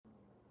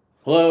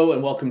Hello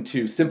and welcome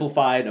to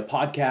Simplified, a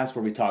podcast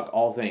where we talk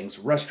all things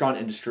restaurant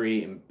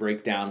industry and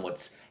break down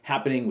what's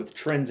happening with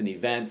trends and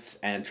events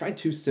and try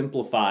to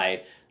simplify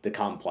the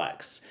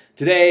complex.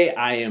 Today,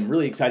 I am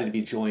really excited to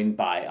be joined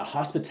by a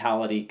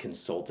hospitality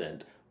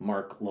consultant,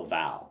 Mark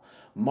Lavalle.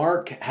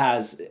 Mark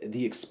has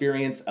the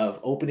experience of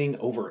opening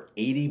over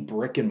 80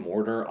 brick and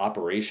mortar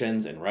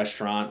operations in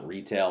restaurant,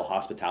 retail,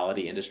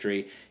 hospitality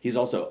industry. He's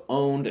also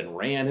owned and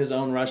ran his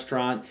own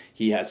restaurant.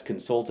 He has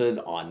consulted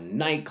on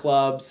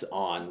nightclubs,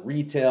 on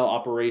retail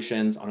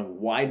operations, on a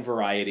wide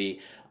variety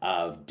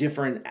of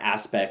different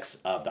aspects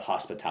of the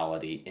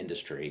hospitality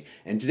industry.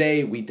 And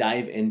today we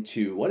dive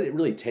into what it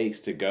really takes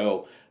to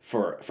go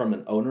from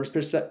an owner's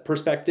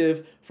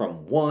perspective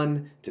from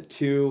one to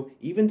two,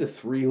 even to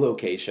three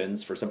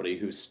locations for somebody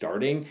who's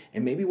starting,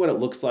 and maybe what it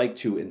looks like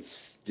to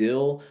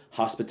instill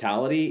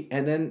hospitality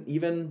and then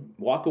even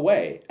walk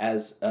away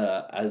as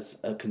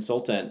a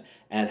consultant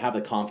and have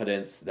the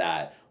confidence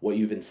that what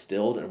you've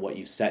instilled and what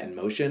you've set in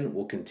motion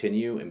will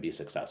continue and be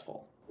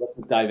successful.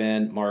 Let's dive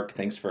in. Mark,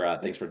 thanks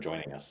for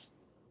joining us.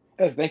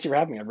 Yes, thank you for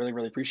having me. I really,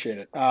 really appreciate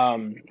it.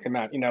 Hey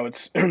Matt,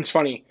 it's it's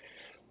funny.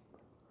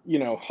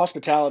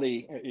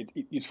 Hospitality.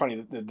 It's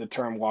funny the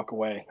term "walk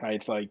away." Right?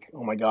 It's like,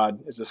 oh my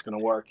God, is this going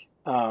to work?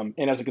 And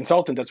as a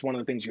consultant, that's one of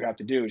the things you have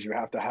to do is you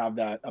have to have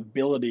that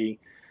ability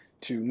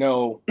to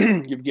know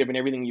you've given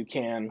everything you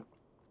can,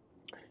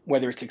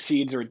 whether it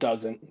succeeds or it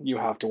doesn't. You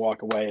have to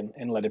walk away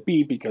and let it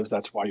be because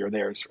that's why you're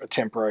there. It's a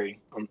temporary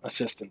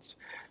assistance.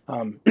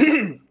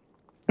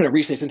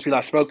 Recently, since we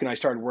last spoke, and I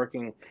started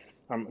working,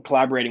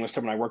 collaborating with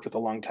someone I worked with a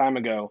long time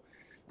ago,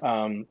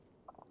 um,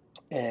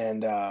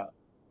 and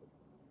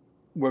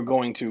we're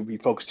going to be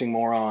focusing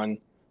more on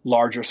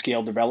larger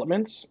scale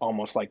developments,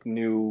 almost like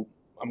new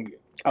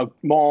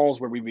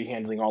malls where we'd be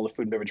handling all the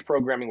food and beverage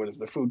programming, whether it's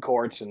the food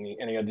courts and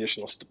any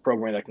additional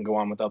programming that can go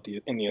on without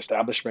the in the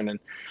establishment.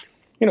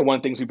 And one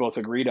of the things we both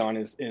agreed on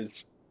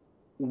is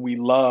we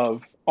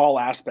love all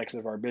aspects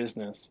of our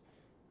business,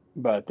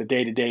 but the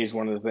day to day is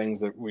one of the things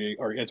that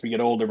or as we get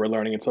older, we're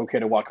learning it's okay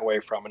to walk away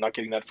from and not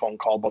getting that phone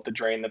call about the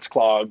drain that's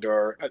clogged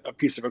or a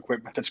piece of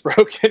equipment that's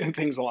broken and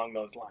things along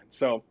those lines.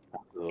 So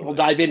we'll Absolutely.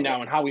 dive in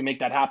now on how we make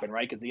that happen,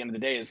 right? Because at the end of the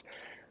day is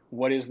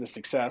what is the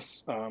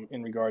success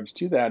in regards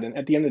to that? And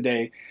at the end of the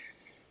day,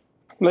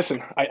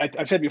 listen,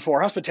 I've said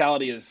before,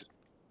 hospitality is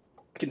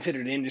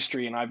considered an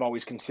industry, and I've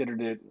always considered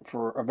it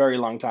for a very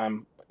long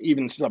time,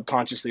 even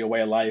subconsciously a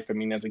way of life. I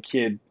mean, as a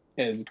kid,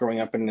 as growing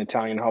up in an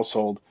Italian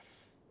household,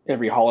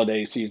 every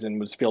holiday season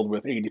was filled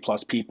with 80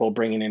 plus people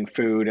bringing in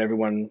food.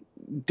 Everyone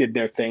did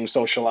their thing,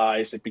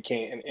 socialized. It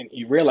became, and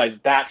you realize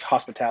that's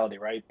hospitality,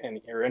 right?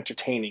 And you're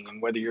entertaining.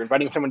 And whether you're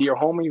inviting someone to your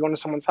home or you're going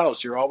to someone's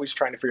house, you're always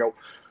trying to figure out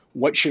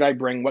what should I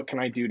bring? What can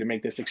I do to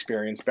make this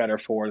experience better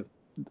for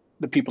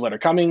the people that are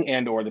coming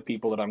and or the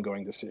people that I'm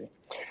going to see?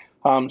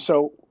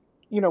 So,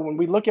 when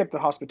we look at the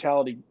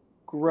hospitality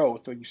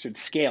growth, or you said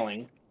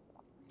scaling,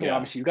 Yeah.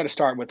 obviously you've got to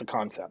start with the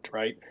concept,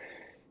 right?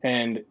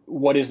 And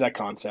what is that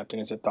concept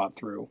and is it thought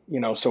through?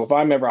 So if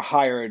I'm ever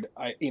hired,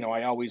 I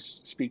always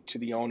speak to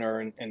the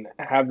owner and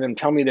have them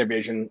tell me their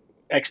vision,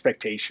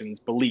 expectations,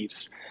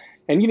 beliefs.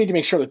 And you need to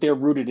make sure that they're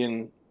rooted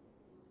in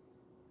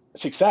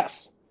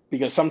success,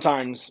 because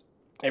sometimes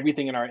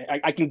everything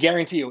I can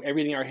guarantee you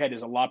everything in our head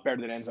is a lot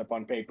better than ends up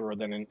on paper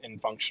than in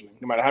functioning.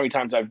 No matter how many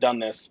times I've done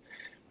this,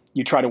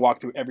 you try to walk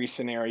through every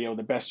scenario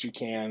the best you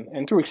can.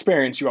 And through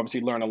experience, you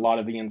obviously learn a lot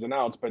of the ins and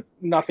outs, but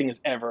nothing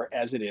is ever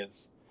as it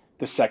is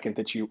the second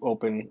that you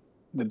open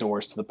the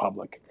doors to the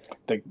public.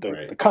 The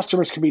Right.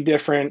 customers can be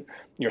different.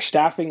 Your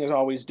staffing is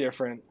always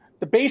different.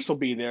 The base will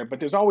be there, but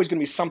there's always going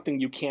to be something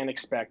you can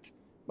expect,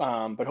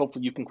 but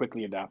hopefully you can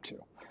quickly adapt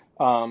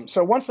to.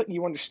 So once that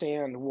you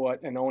understand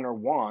what an owner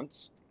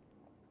wants,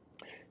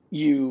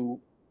 you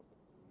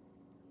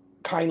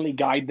kindly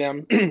guide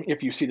them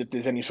if you see that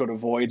there's any sort of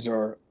voids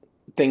or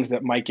things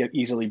that might get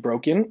easily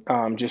broken,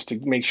 just to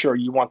make sure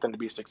you want them to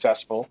be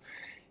successful.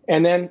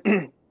 And then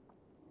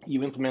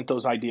you implement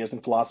those ideas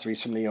and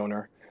philosophies from the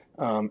owner,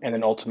 and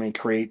then ultimately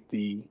create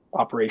the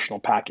operational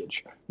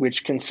package,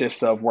 which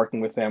consists of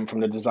working with them from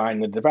the design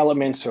and the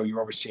development. So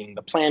you're overseeing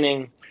the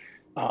planning.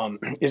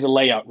 Is the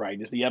layout right?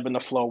 Is the ebb and the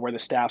flow where the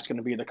staff's going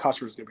to be, the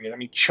customer's going to be? I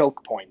mean,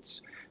 choke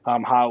points.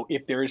 How,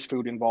 if there is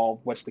food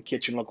involved, what's the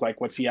kitchen look like?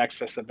 What's the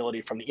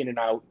accessibility from the in and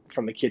out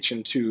from the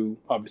kitchen to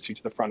obviously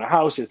to the front of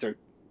house? Is there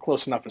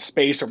close enough of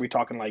space? Are we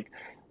talking like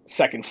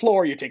second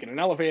floor? You're taking an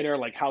elevator?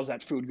 Like, how's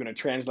that food going to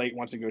translate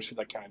once it goes through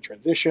that kind of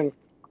transition?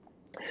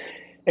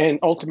 And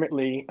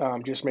ultimately,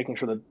 just making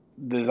sure that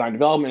the design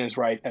development is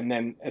right, and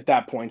then at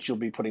that point you'll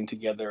be putting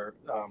together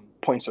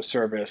points of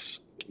service,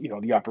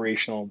 the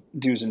operational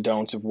do's and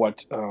don'ts of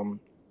what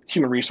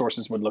human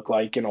resources would look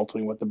like, and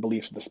ultimately what the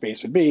beliefs of the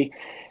space would be.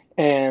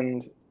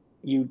 And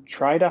you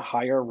try to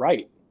hire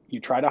right. You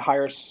try to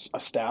hire a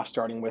staff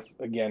starting with,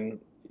 again,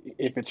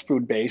 if it's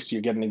food based,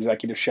 you get an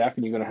executive chef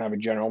and you're going to have a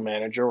general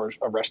manager or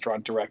a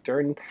restaurant director,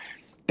 and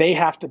they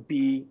have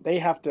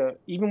to,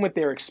 even with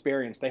their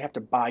experience, they have to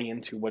buy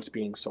into what's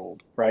being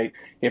sold, right?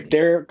 If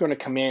they're going to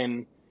come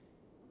in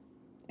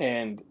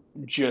and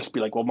just be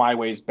like, well, my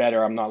way is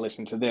better. I'm not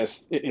listening to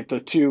this. If the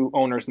two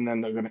owners, and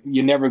then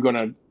you're never going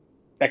to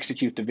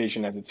execute the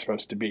vision as it's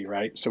supposed to be,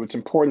 right? So it's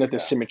important that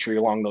there's symmetry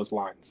along those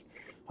lines,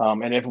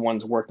 and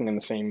everyone's working on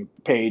the same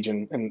page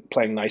and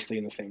playing nicely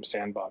in the same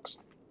sandbox.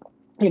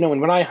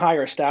 And when I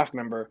hire a staff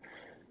member,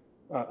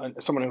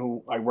 someone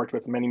who I worked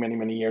with many, many,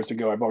 many years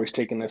ago, I've always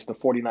taken this, the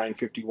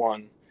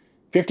 49-51.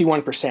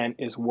 51%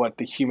 is what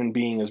the human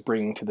being is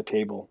bringing to the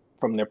table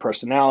from their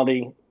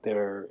personality,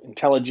 their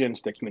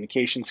intelligence, their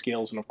communication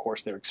skills, and of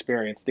course their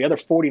experience. The other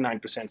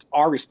 49% is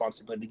our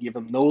responsibility to give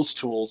them those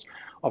tools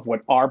of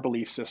what our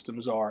belief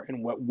systems are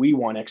and what we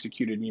want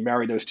executed. And you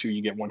marry those two,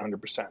 you get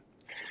 100%.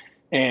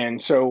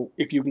 And so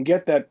if you can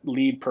get that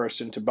lead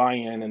person to buy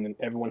in and then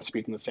everyone's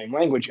speaking the same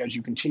language as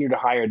you continue to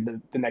hire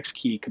the next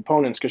key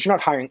components, because you're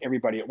not hiring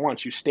everybody at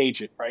once, you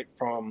stage it, right?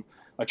 From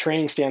a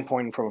training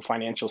standpoint and from a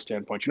financial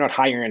standpoint. You're not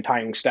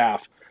hiring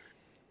staff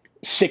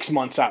 6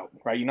 months out,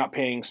 right? You're not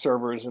paying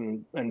servers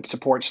and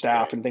support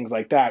staff and things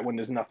like that when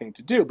there's nothing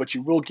to do, but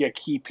you will get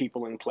key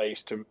people in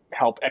place to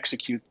help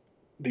execute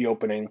the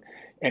opening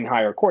and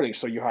hire accordingly.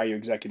 So you hire your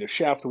executive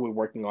chef who are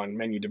working on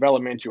menu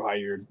development, you hire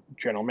your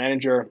general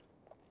manager,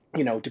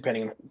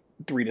 depending on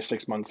 3 to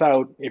 6 months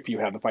out, if you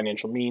have the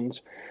financial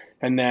means.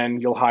 And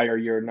then you'll hire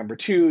your number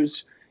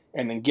twos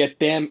and then get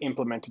them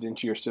implemented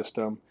into your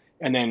system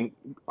and then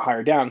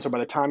hire down. So by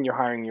the time you're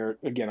hiring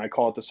again, I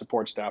call it the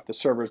support staff, the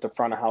servers, the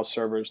front of house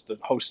servers, the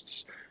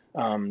hosts,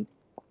 barbacks,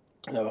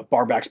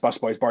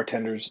 busboys,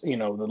 bartenders, the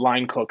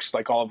line cooks,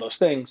 like all of those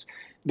things,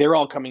 they're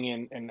all coming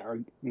in and are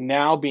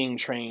now being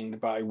trained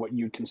by what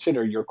you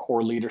consider your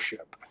core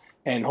leadership.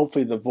 And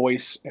hopefully the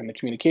voice and the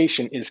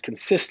communication is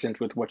consistent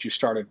with what you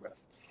started with.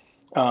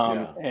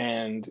 Yeah.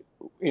 And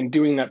in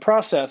doing that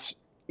process,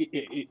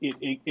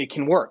 it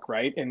can work,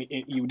 right? And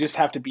you just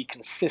have to be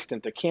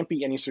consistent. There can't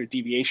be any sort of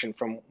deviation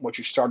from what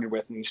you started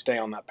with, and you stay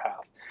on that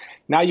path.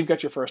 Now you've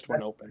got your first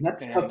one open.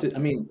 That's tough And to. I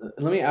mean,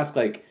 let me ask.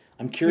 Like,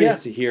 I'm yeah,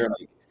 curious to hear.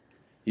 Like,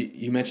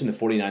 you mentioned the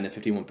 49 to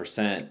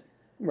 51%.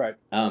 right,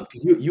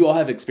 Because you all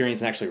have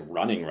experience in actually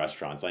running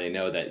restaurants. I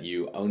know that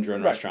you owned your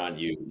own right, restaurant.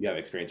 You have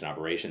experience in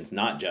operations,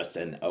 not just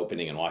in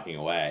opening and walking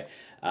away.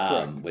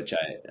 correct. Which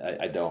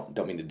I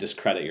don't mean to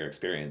discredit your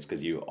experience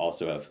because you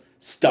also have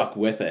stuck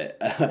with it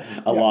a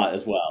Yeah. lot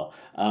as well.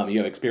 You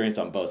have experience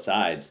on both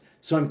sides.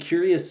 So I'm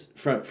curious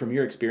from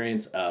your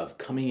experience of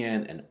coming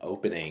in and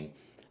opening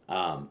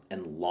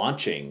and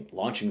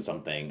launching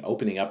something,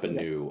 opening up a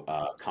Yeah. new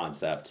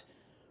concept.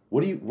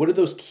 What are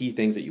those key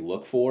things that you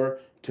look for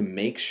to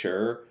make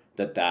sure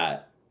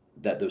that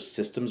those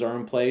systems are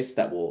in place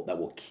that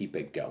will keep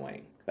it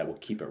going, that will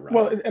keep it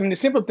Well, running? I mean, the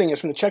simple thing is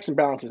from the checks and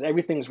balances,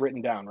 everything's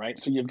written down, right?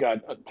 So you've got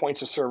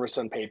points of service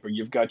on paper.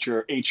 You've got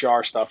your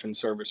HR stuff in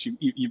service.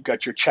 You've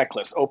got your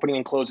checklist, opening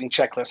and closing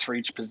checklists for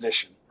each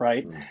position,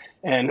 right? Mm,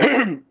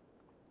 And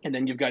and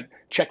then you've got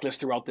checklists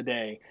throughout the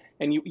day.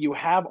 And you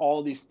have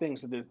all these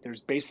things. So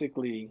there's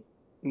basically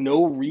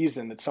no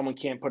reason that someone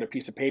can't put a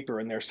piece of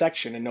paper in their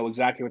section and know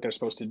exactly what they're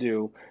supposed to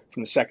do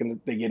from the second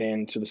that they get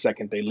in to the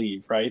second they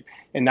leave, right?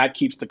 And that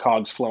keeps the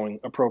cogs flowing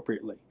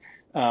appropriately.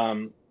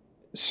 Um,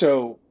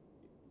 so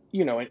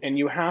and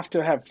you have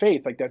to have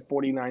faith, like that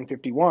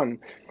 49-51.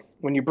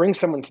 When you bring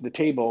someone to the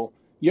table,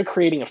 you're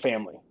creating a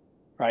family,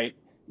 right?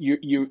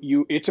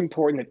 It's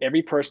important that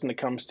every person that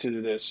comes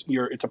to this,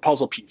 it's a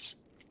puzzle piece,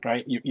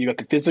 right? You got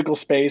the physical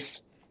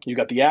space, you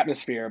got the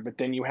atmosphere, but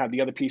then you have the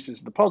other pieces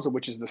of the puzzle,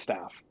 which is the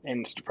staff,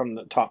 and from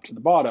the top to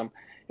the bottom.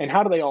 And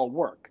how do they all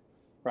work,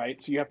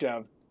 right? So you have to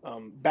have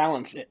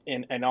balance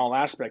in all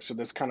aspects. So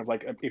there's kind of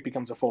like it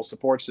becomes a full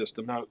support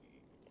system. Now,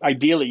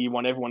 ideally you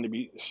want everyone to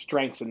be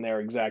strengths in their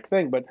exact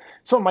thing, but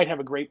someone might have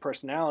a great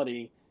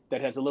personality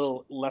that has a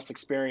little less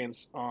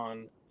experience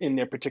in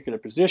their particular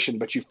position,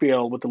 but you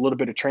feel with a little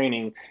bit of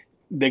training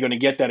they're going to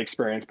get that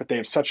experience. But they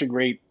have such a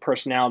great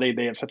personality,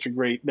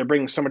 they're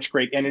bringing so much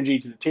great energy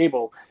to the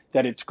table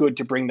that it's good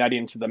to bring that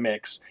into the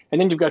mix.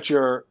 And then you've got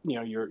your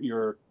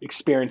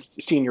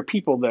experienced senior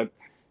people that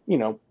you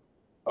know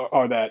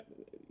are that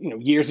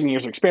years and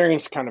years of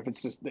experience. Kind of,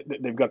 it's just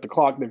they've got the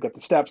clock, they've got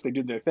the steps, they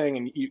do their thing,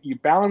 and you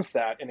balance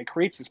that, and it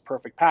creates this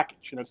perfect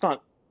package. It's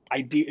not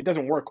ideal, it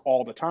doesn't work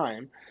all the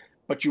time,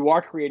 but you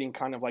are creating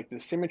kind of like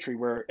this symmetry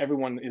where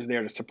everyone is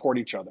there to support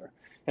each other.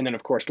 And then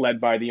of course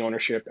led by the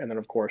ownership, and then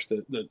of course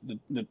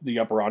the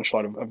upper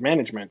onslaught of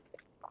management.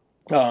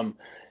 Um,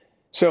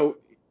 so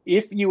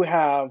if you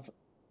have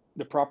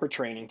the proper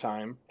training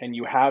time and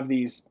you have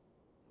these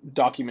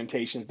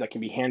documentations that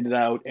can be handed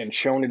out and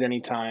shown at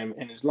any time.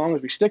 And as long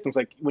as we stick, it's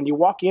like when you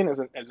walk in as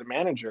a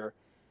manager,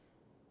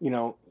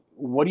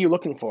 what are you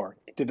looking for?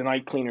 Did the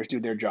night cleaners do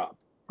their job?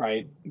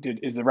 Right?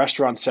 Is the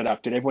restaurant set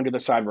up? Did everyone do the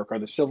side work? Are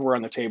the silverware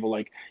on the table?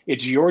 Like,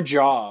 it's your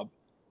job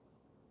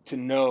to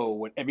know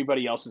what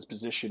everybody else's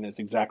position is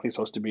exactly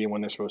supposed to be and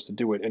when they're supposed to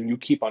do it. And you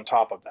keep on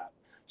top of that.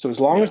 So as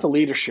long as yeah. the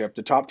leadership,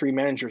 the top three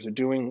managers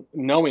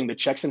knowing the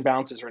checks and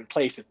balances are in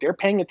place, if they're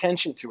paying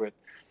attention to it,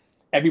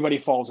 everybody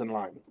falls in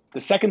line. The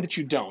second that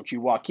you don't,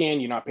 you walk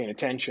in, you're not paying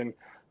attention.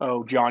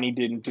 Oh, Johnny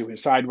didn't do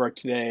his side work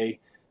today.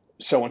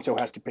 So and so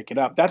has to pick it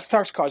up. That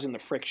starts causing the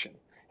friction.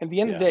 At the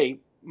end of the Yeah. day,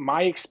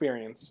 my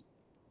experience,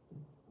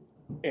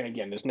 and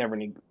again, there's never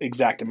an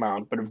exact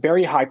amount, but a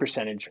very high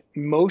percentage,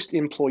 most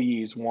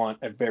employees want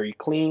a very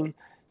clean,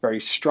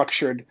 very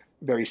structured,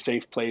 very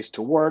safe place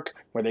to work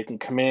where they can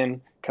come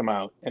in, come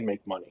out, and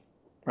make money.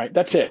 Right?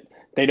 That's Yeah. it.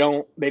 They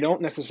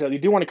don't necessarily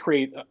do want to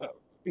create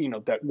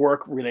that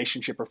work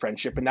relationship or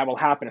friendship, and that will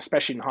happen,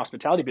 especially in the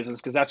hospitality business,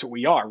 because that's what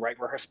we are, right?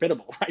 We're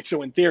hospitable, right?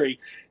 So in theory,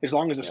 as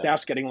long as the Yeah.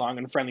 staff's getting along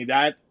and friendly,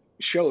 that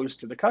shows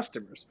to the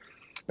customers.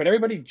 But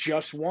everybody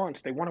just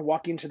wants, they want to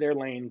walk into their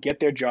lane, get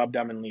their job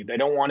done, and leave. They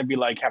don't want to be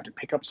like, have to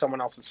pick up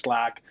someone else's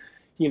slack,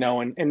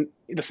 and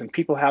listen,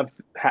 people have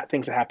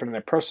things that happen in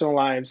their personal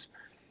lives.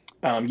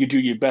 You do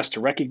your best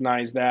to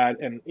recognize that.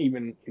 And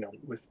even,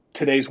 with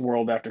today's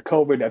world after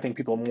COVID, I think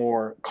people are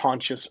more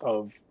conscious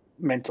of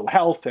mental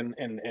health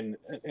and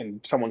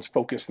someone's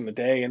focus in the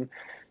day. And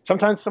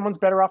sometimes someone's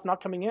better off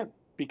not coming in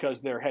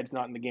because their head's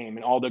not in the game.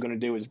 And all they're going to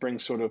do is bring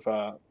sort of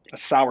a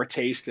sour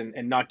taste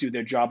and not do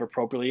their job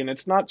appropriately. And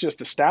it's not just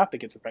the staff that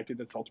gets affected,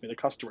 it's ultimately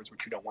the customers,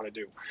 which you don't want to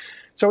do.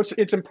 So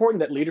it's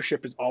important that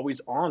leadership is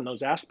always on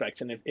those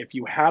aspects. And if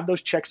you have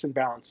those checks and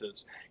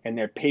balances and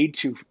they're paid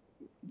to,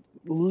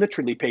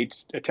 literally paid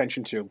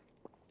attention to,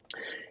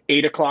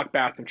 8 o'clock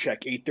bathroom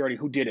check, 8:30,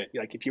 who did it?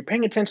 Like, if you're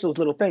paying attention to those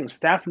little things,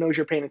 staff knows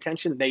you're paying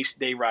attention,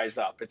 they rise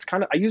up. It's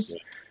kind of, I use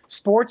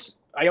sports,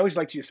 I always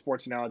like to use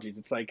sports analogies.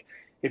 It's like,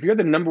 if you're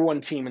the number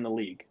one team in the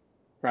league,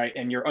 right,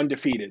 and you're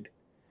undefeated,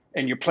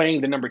 and you're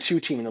playing the number two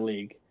team in the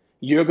league,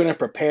 you're going to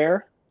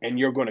prepare and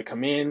you're going to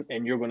come in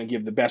and you're going to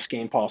give the best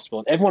game possible.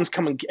 And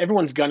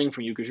everyone's gunning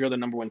for you because you're the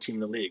number one team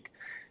in the league.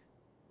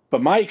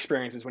 But my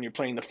experience is when you're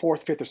playing the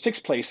fourth, fifth, or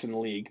sixth place in the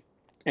league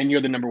and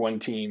you're the number one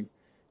team,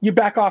 you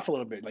back off a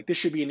little bit. Like, this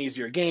should be an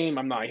easier game.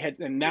 I'm not ahead.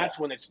 And Yeah. that's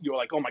when you're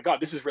like, oh my God,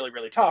 this is really,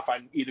 really tough.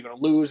 I'm either going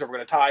to lose or we're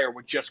going to tie or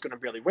we're just going to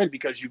really win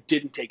because you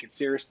didn't take it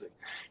seriously.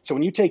 So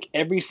when you take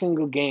every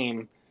single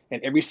game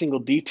and every single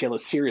detail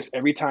is serious,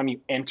 every time you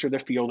enter the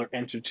field or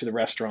enter to the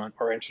restaurant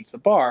or enter to the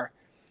bar,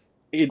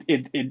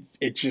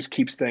 it just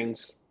keeps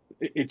things,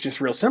 it's just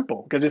real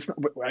simple because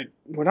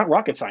we're not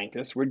rocket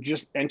scientists.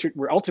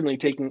 We're ultimately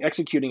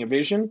executing a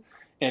vision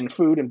and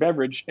food and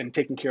beverage and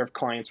taking care of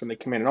clients when they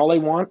come in. And all they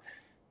want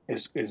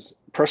is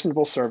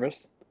personable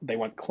service. They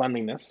want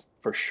cleanliness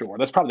for sure.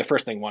 That's probably the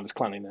first thing they want, is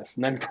cleanliness,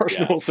 and then Yeah.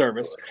 personal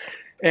service.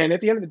 And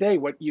at the end of the day,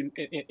 what you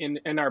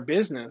in our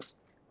business,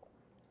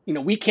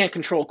 we can't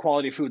control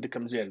quality food that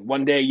comes in.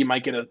 One day you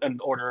might get an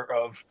order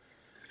of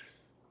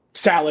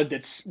salad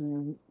that's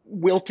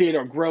wilted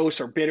or gross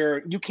or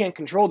bitter. You can't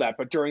control that.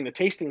 But during the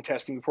tasting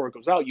testing before it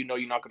goes out, you're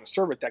not going to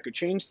serve it. That could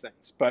change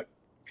things. But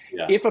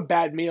Yeah. if a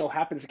bad meal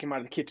happens to come out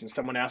of the kitchen,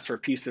 someone asks for a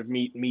piece of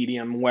meat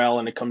medium well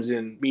and it comes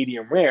in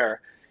medium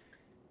rare,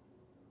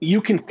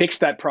 you can fix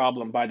that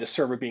problem by the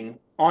server being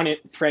on it,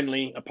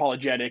 friendly,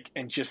 apologetic,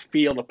 and just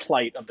feel the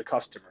plight of the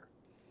customer.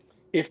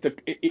 If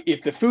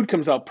the food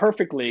comes out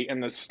perfectly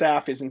and the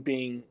staff isn't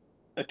being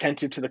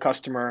attentive to the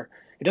customer,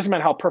 it doesn't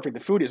matter how perfect the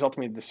food is.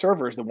 Ultimately, the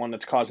server is the one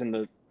that's causing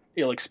the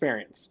ill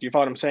experience. Do you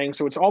follow what I'm saying?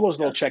 So it's all those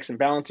little checks and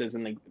balances,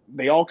 and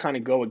they all kind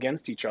of go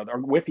against each other, or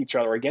with each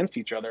other, or against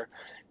each other.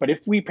 But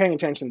if we pay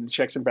attention to the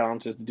checks and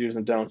balances, the do's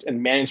and don'ts,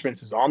 and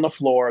management is on the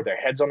floor, their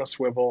heads on a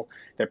swivel,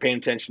 they're paying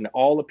attention to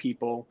all the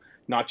people,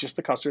 not just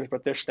the customers,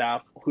 but their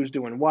staff, who's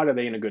doing what, are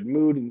they in a good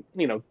mood,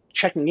 and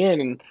checking in.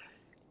 And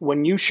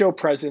when you show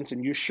presence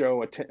and you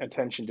show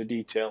attention to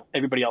detail,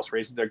 everybody else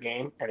raises their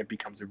game, and it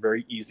becomes a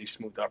very easy,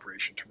 smooth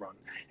operation to run.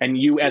 And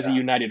you, as a Yeah.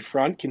 united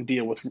front, can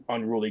deal with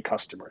unruly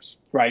customers,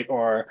 right?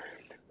 Or,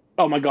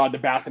 oh my God, the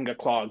bathroom got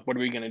clogged. What are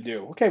we going to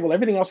do? Okay, well,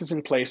 everything else is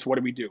in place. What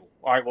do we do?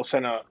 All right, we'll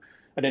send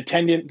an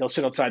attendant. They'll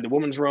sit outside the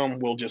woman's room.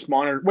 We'll just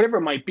monitor, whatever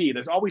it might be.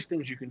 There's always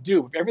things you can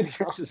do. If everything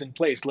else is in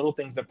place, little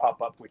things that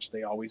pop up, which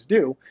they always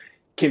do,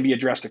 can be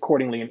addressed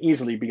accordingly and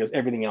easily because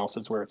everything else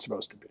is where it's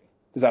supposed to be.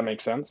 Does that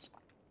make sense?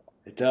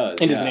 It does.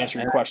 And does it Yeah. answer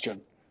your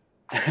question?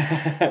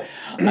 I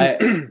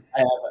I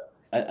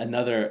have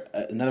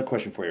another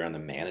question for you on the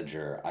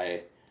manager.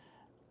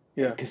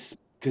 Yeah,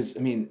 Because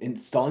I mean,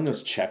 installing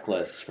those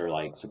checklists for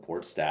like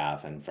support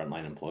staff and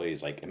frontline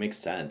employees, like, it makes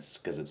sense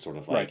because it's sort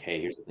of right. like,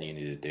 hey, here's the thing you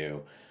need to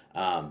do.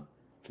 For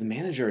the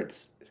manager,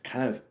 it's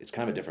kind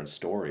of a different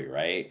story,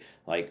 right?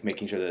 Like,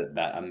 making sure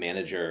that a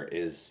manager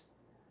is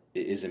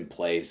in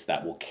place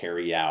that will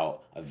carry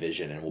out a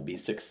vision and will be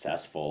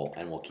successful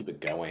and will keep it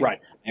going. Right.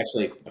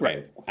 Actually, Right.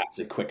 okay,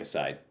 actually, quick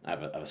aside, I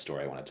have a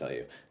story I want to tell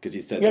you because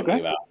you said Yeah, something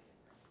okay. about,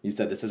 you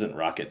said this isn't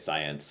rocket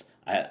science.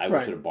 I worked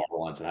Right. at a bar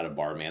once and had a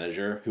bar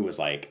manager who was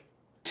like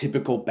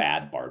typical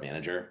bad bar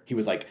manager. He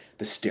was like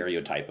the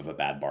stereotype of a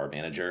bad bar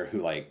manager who,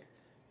 like,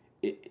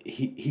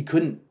 he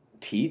couldn't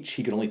teach.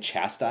 He could only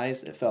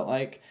chastise, it felt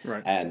like.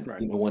 Right. And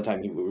Right. one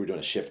time we were doing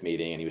a shift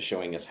meeting and he was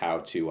showing us how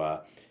to.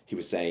 He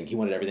was saying he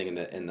wanted everything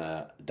in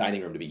the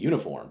dining room to be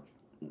uniform.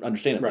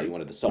 Understandably, he Right.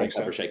 wanted the salt and Makes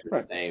pepper sense. shakers the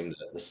Right. same,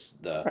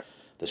 the Right.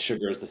 the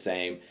sugar is the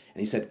same. And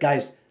he said,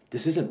 guys,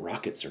 this isn't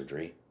rocket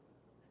surgery.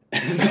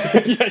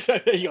 Yeah,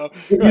 there you go.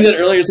 As you Right, said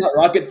earlier, it's not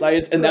rocket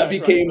science, and that right,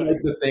 became like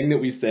exactly. the thing that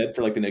we said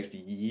for like the next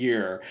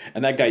year.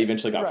 And that guy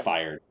eventually got Right,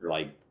 fired for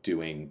like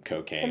doing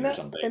cocaine and or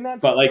something.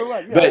 that's But like,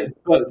 correct. Yeah.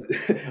 but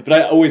but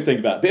I always think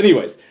about. But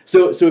anyways,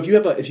 so if you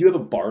have a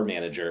bar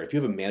manager, if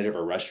you have a manager of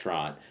a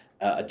restaurant,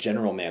 a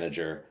general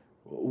manager,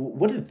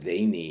 what do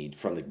they need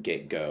from the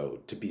get go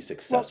to be Well,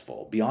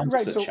 successful beyond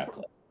just right. a So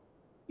checklist?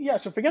 yeah,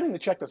 so forgetting the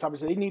checklist,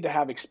 obviously they need to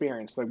have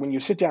experience. Like when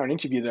you sit down and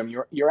interview them,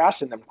 you're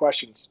asking them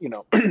questions,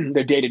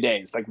 their day to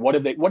days. Like what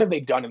have they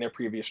done in their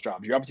previous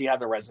jobs? You obviously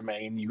have a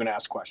resume and you're gonna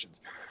ask questions.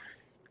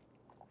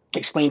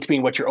 Explain to me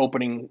what your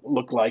opening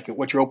looked like,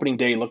 what your opening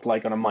day looked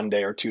like on a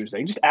Monday or Tuesday.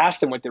 And just ask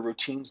them what their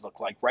routines look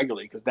like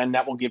regularly, because then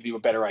that will give you a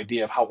better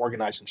idea of how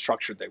organized and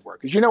structured they were.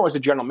 Because as a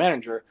general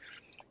manager,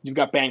 you've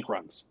got bank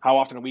runs. How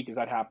often a week is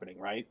that happening,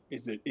 right?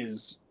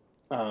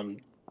 Um,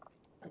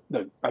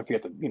 I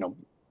forget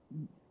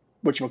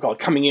what you would call it,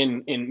 coming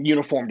in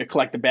uniform to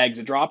collect the bags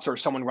of drops, or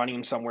someone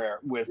running somewhere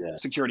with Yeah,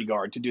 security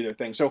guard to do their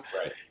thing. So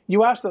right.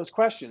 you ask those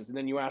questions, and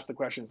then you ask the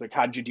questions like,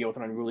 how did you deal with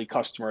an unruly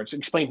customer? So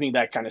explain to me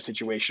that kind of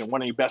situation.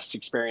 What are your best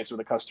experience with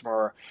a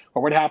customer,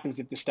 or what happens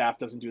if the staff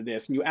doesn't do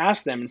this? And you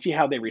ask them and see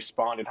how they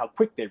respond and how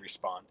quick they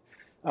respond,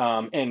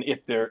 and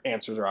if their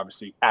answers are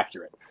obviously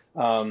accurate.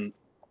 But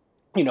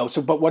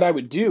what I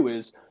would do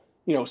is,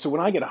 so when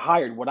I get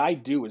hired, what I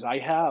do is I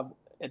have,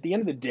 at the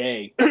end of the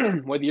day,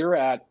 whether you're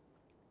at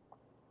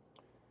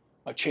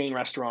a chain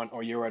restaurant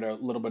or you're at a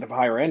little bit of a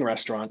higher end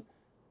restaurant,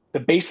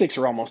 the basics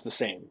are almost the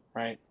same,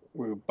 right?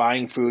 We're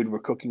buying food, we're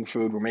cooking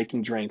food, we're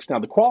making drinks. Now,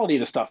 the quality of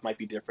the stuff might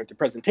be different, the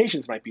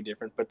presentations might be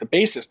different, but the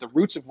basis, the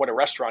roots of what a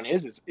restaurant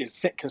is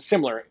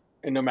similar,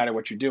 and no matter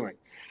what you're doing.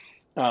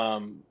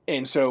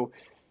 And so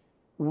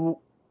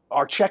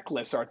our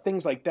checklists, our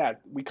things like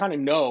that, we kind of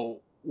know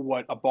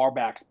what a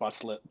barback's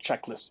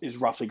checklist is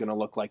roughly going to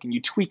look like, and you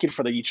tweak it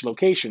for each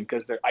location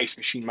because their ice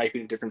machine might be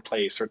in a different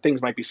place or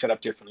things might be set up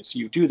differently. So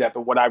you do that.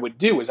 But what I would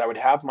do is I would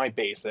have my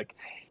basic,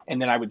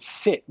 and then I would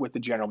sit with the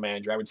general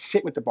manager. I would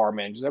sit with the bar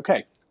managers.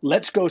 Okay,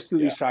 let's go through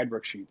Yeah, these side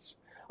worksheets.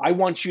 I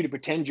want you to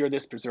pretend you're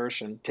this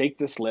position, take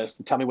this list,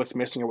 and tell me what's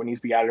missing or what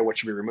needs to be added or what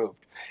should be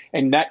removed.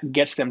 And that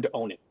gets them to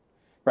own it,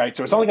 right?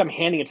 So it's not yeah, like I'm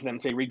handing it to them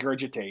and say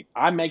regurgitate.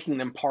 I'm making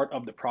them part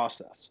of the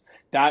process.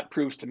 That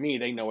proves to me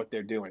they know what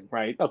they're doing,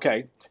 right?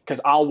 Okay, because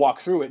I'll walk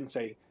through it and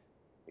say,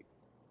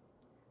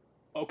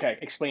 okay,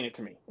 explain it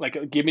to me. Like,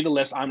 give me the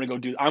list. I'm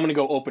gonna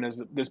go open as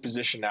this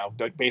position now,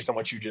 based on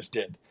what you just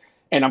did,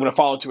 and I'm gonna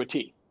follow to a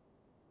T.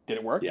 Did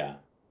it work? yeah,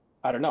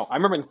 I don't know. I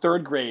remember in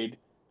third grade,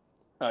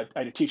 I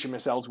had a teacher,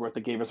 Miss Ellsworth,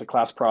 that gave us a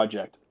class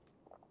project,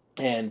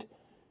 and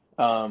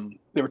there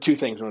were two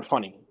things that were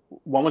funny.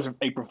 One was an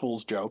April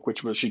Fool's joke,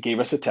 which was she gave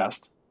us a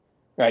test,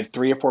 right,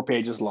 3 or 4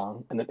 pages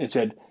long, and it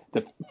said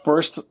the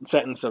first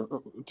sentence of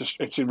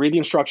it said read the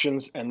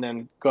instructions and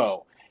then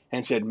go,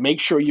 and it said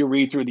make sure you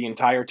read through the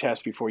entire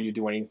test before you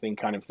do anything,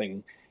 kind of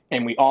thing.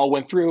 And we all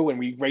went through and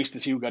we raced to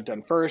see who got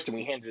done first, and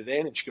we handed it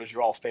in, and she goes,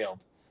 "You all failed."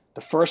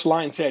 The first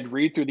line said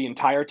read through the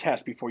entire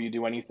test before you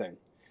do anything.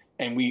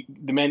 And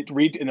the men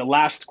read, and the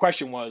last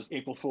question was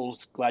April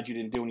Fool's, glad you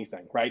didn't do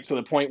anything, right? So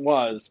the point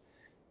was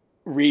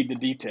read the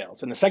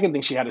details. And the second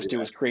thing she had us do yeah,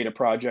 was create a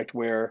project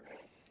where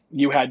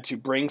you had to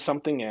bring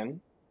something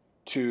in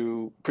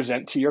to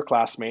present to your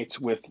classmates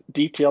with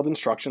detailed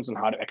instructions on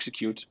how to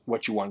execute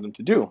what you wanted them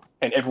to do.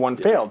 And everyone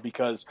yeah. failed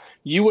because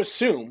you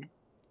assume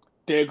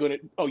they're going to,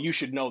 oh, you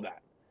should know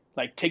that.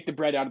 Like, take the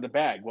bread out of the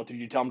bag. Well, did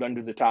you tell them to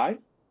undo the tie?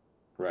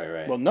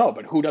 Right, Well, right. no,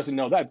 but who doesn't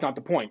know that? It's not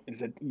the point.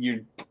 It's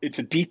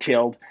a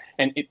detailed,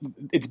 and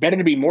it's better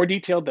to be more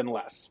detailed than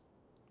less,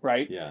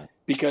 right? Yeah,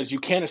 Because you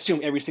can't assume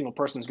every single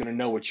person is going to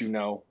know what you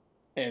know.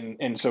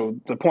 And so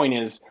the point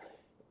is,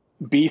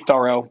 be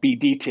thorough, be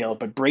detailed,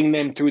 but bring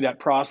them through that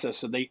process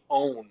so they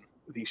own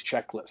these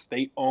checklists.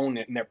 They own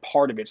it and they're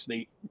part of it. So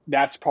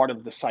that's part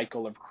of the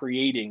cycle of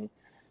creating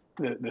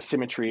the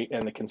symmetry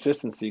and the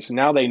consistency. So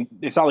now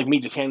it's not like me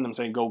just handing them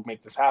saying, go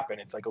make this happen.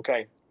 It's like,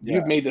 okay,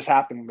 you've yeah. made this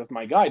happen with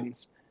my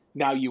guidance.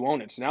 Now you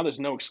own it. So now there's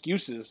no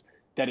excuses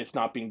that it's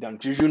not being done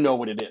because you know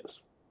what it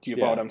is. Do you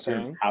follow what Yeah, I'm you're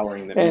saying?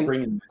 empowering them. You're And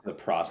bringing them to the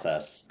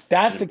process and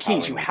that's the key.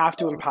 Is empowering you them to have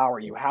to own empower.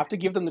 You it. have to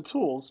give them the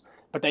tools,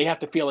 but they have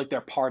to feel like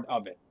they're part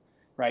of it,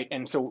 right?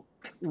 And so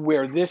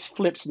where this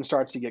flips and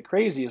starts to get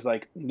crazy is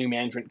like new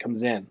management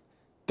comes in.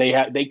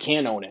 They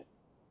can own it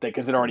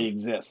because it already Mm,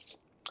 exists.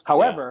 yeah,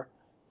 However,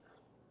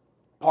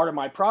 part of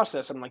my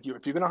process, I'm like,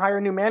 if you're going to hire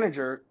a new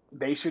manager,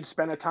 they should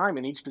spend a time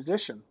in each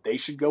position. They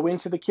should go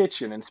into the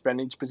kitchen and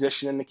spend each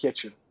position in the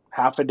kitchen,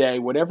 half a day,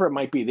 whatever it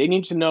might be. They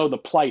need to know the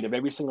plight of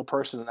every single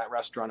person in that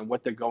restaurant and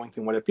what they're going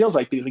through and what it feels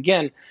like. Because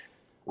again,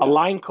 a yeah,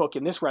 line cook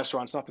in this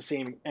restaurant is not the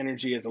same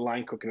energy as a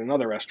line cook in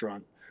another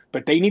restaurant,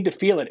 but they need to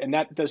feel it. And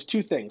that does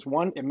two things.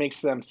 One, it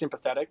makes them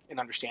sympathetic and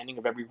understanding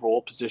of every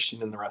role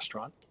position in the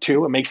restaurant.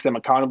 Two, it makes them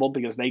accountable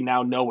because they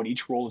now know what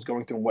each role is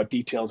going through and what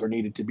details are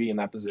needed to be in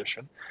that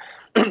position.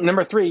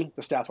 Number three,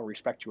 the staff will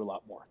respect you a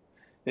lot more.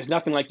 There's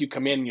nothing like you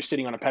come in and you're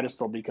sitting on a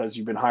pedestal because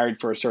you've been hired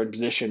for a certain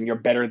position. You're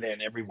better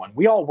than everyone.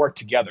 We all work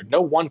together.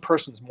 No one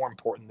person's more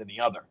important than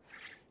the other.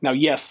 Now,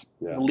 yes,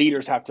 the yeah,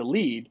 leaders have to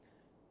lead,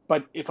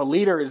 But if a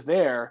leader is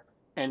there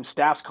and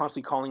staff's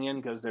constantly calling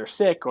in because they're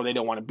sick or they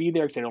don't want to be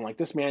there because they don't like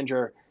this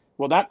manager,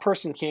 well, that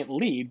person can't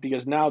lead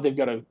because now they've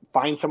got to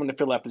find someone to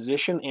fill that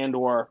position and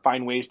or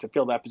find ways to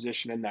fill that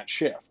position in that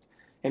shift.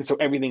 And so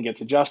everything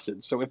gets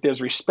adjusted. So if there's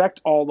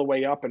respect all the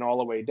way up and all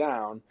the way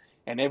down,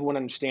 and everyone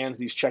understands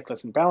these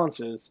checklists and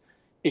balances,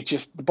 it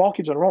just, the ball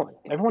keeps on rolling.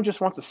 Everyone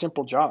just wants a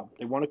simple job.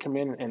 They want to come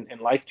in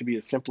and life to be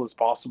as simple as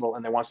possible,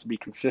 and there wants to be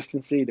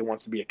consistency. There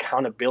wants to be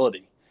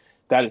accountability.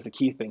 That is the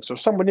key thing. So if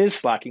someone is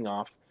slacking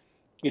off,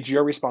 it's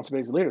your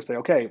responsibility as a leader to say,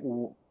 okay,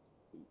 well,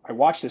 I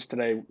watched this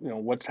today.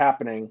 What's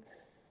happening?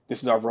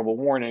 This is our verbal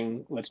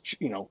warning. Let's,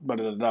 blah,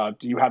 blah, blah.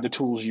 Do you have the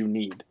tools you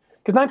need?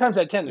 Because 9 times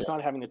out of 10, it's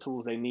not having the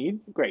tools they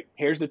need. Great.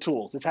 Here's the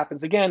tools. This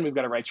happens again. We've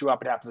got to write you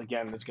up. It happens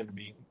again. There's going to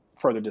be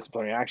further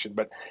disciplinary action.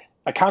 But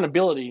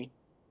accountability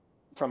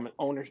from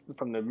owners,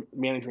 from the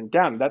management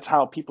down, that's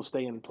how people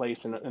stay in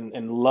place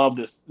and love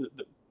this.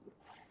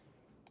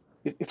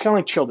 It's kind of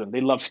like children.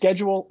 They love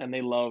schedule and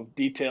they love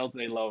details.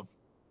 And they love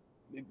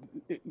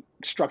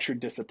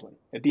structured discipline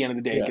at the end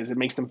of the day because it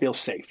makes them feel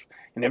safe.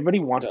 And everybody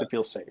wants to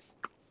feel safe.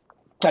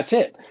 That's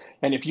it.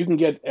 And if you can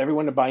get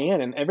everyone to buy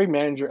in, and every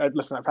manager,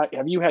 listen,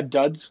 have you had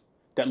duds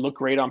that look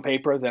great on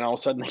paper, then all of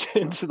a sudden they get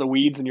into the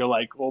weeds and you're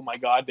like, oh my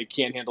God, they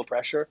can't handle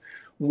pressure?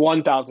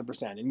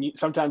 1000%. And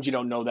sometimes you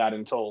don't know that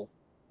until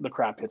the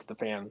crap hits the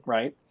fan,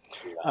 right?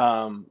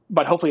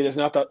 But hopefully there's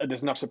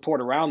enough support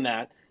around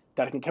that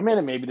I can come in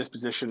and maybe this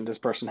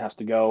person has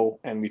to go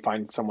and we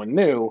find someone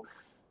new.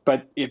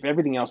 But if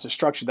everything else is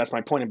structured, that's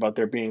my point about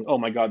there being, oh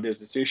my God, there's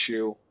this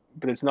issue,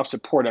 but there's enough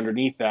support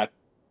underneath that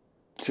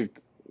for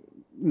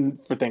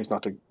things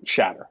not to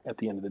shatter at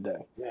the end of the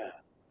day. Yeah.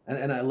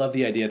 And I love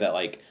the idea that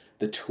like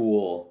the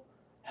tool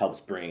helps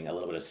bring a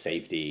little bit of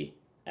safety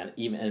and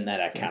even in that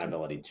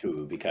accountability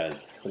too,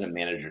 because then the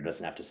manager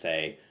doesn't have to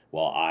say,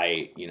 well,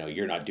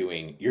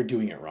 you're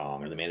doing it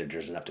wrong, or the manager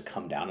doesn't have to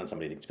come down on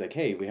somebody to be like,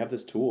 hey, we have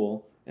this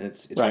tool and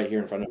it's right here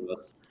in front of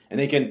us. And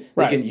they can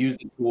use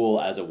the tool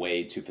as a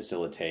way to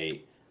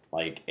facilitate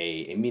like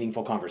a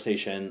meaningful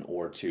conversation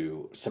or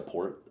to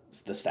support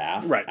the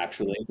staff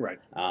actually, and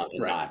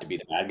not have to be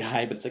the bad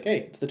guy, but it's like, hey,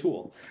 it's the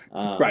tool.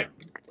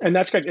 And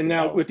that's good. And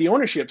now with the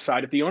ownership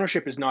side, if the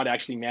ownership is not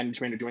actually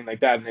management or doing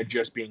like that, and they're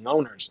just being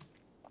owners,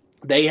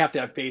 they have to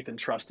have faith and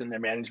trust in their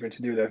management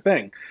to do their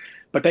thing.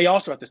 But they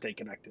also have to stay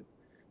connected.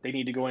 They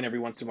need to go in every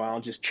once in a while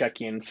and just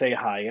check in, say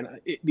hi. And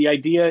the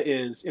idea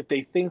is if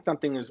they think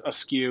something is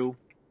askew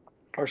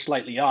or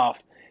slightly off,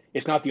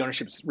 it's not the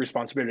ownership's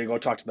responsibility to go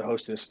talk to the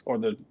hostess or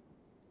the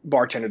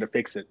bartender to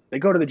fix it. They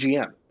go to the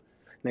GM and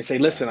they say,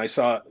 listen, I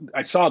saw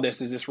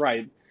this. Is this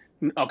right?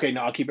 Okay,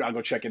 no, I'll keep it. I'll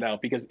go check it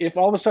out. Because if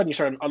all of a sudden you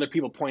start having other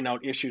people point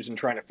out issues and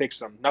trying to fix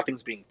them,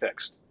 nothing's being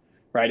fixed,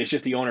 right? It's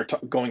just the owner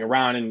going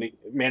around and the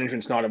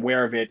management's not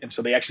aware of it. And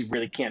so they actually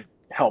really can't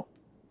help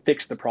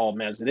fix the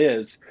problem as it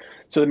is.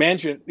 So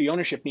the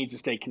ownership needs to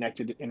stay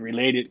connected and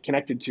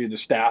connected to the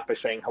staff by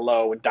saying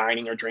hello and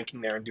dining or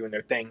drinking there and doing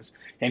their things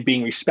and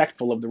being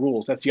respectful of the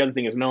rules. That's the other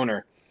thing as an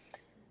owner.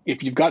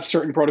 If you've got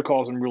certain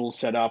protocols and rules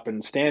set up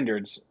and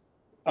standards,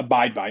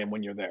 abide by them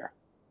when you're there.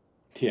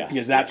 Yeah.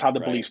 Because that's how the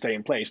beliefs stay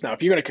in place. Now,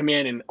 if you're going to come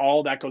in and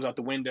all that goes out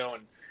the window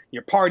and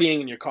you're partying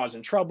and you're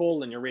causing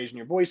trouble and you're raising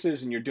your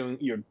voices and you're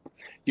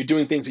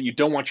doing things that you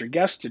don't want your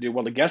guests to do,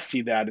 well, the guests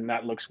see that and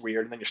that looks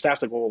weird. And then your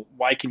staff's like, well,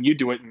 why can you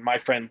do it? And my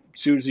friend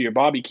Susie or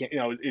Bobby can't,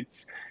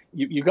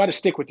 you got to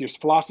stick with your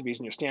philosophies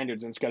and your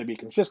standards, and it's got to be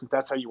consistent.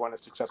 That's how you want a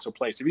successful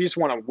place. If you just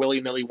want a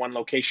willy-nilly one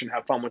location,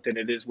 have fun with it,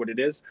 it is what it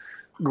is,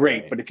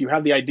 great. But if you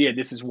have the idea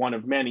this is one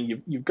of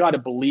many, you've got to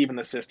believe in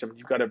the system.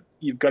 You've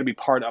got to be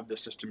part of the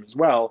system as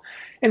well,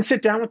 and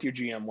sit down with your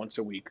GM once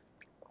a week.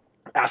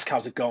 Ask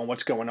how's it going,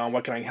 what's going on,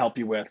 what can I help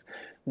you with?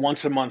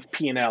 Once a month,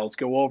 P&Ls,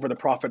 go over the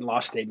profit and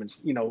loss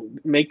statements.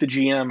 Make the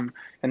GM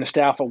and the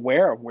staff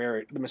aware of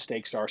where the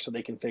mistakes are so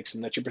they can fix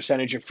them. That your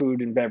percentage of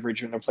food and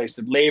beverage in the place,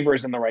 that labor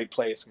is in the right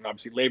place, and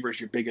obviously labor is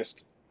your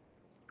biggest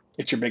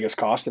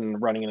cost in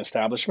running an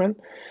establishment.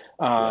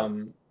 But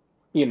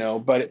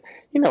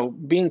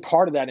being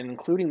part of that and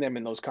including them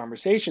in those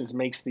conversations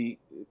makes the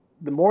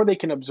more they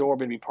can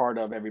absorb and be part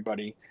of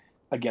everybody.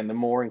 Again, the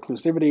more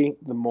inclusivity,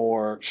 the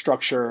more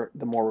structure,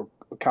 the more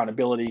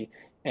accountability,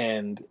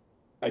 and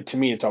to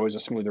me, it's always a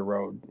smoother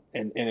road.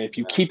 And if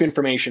you keep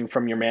information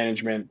from your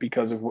management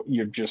because of what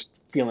you're just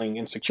feeling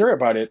insecure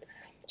about it,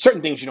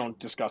 certain things you don't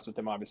discuss with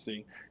them,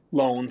 obviously,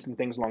 loans and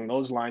things along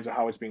those lines of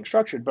how it's being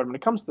structured. But when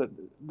it comes to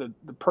the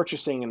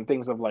purchasing and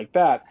things of like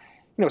that,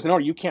 as an owner,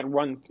 you can't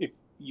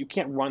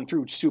run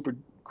through super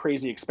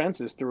crazy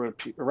expenses through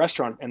a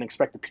restaurant and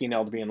expect the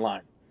P&L to be in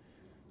line.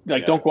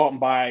 Don't go out and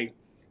buy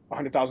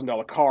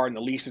 $100,000 car and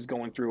the lease is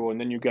going through, and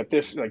then you get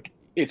this,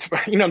 it's,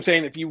 what I'm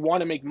saying? If you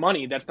want to make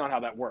money, that's not how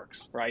that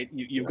works, right?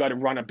 You've got to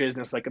run a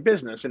business like a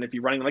business. And if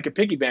you're running like a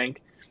piggy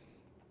bank,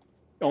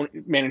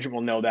 management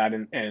will know that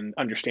and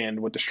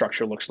understand what the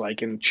structure looks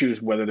like and choose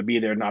whether to be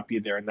there or not be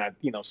there. And that,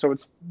 so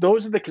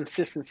those are the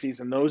consistencies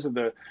and those are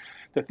the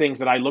things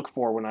that I look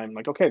for when I'm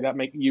like, okay,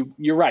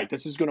 you're right.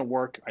 This is going to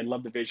work. I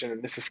love the vision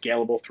and this is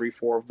scalable,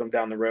 3-4 of them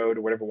down the road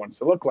or whatever it wants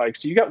to look like.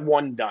 So you got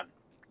one done.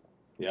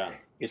 Yeah.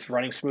 It's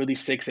running smoothly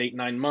 6, 8,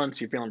 9 months.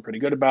 You're feeling pretty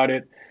good about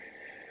it.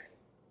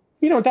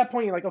 At that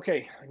point, you're like,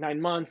 okay, 9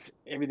 months,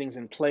 everything's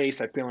in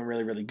place. I'm feeling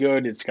really, really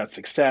good. It's got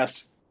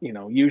success.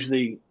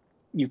 Usually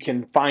you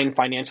can find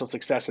financial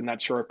success in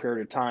that short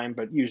period of time,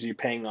 but usually you're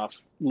paying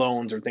off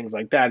loans or things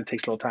like that. It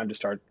takes a little time to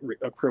start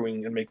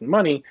accruing and making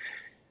money.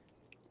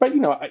 But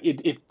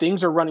if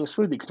things are running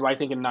smoothly, do I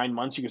think in 9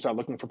 months you can start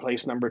looking for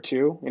place number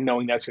two, and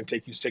knowing that's going to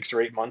take you 6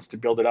 or 8 months to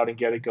build it out and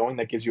get it going?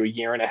 That gives you a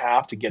year and a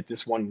half to get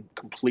this one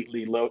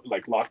completely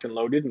locked and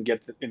loaded, and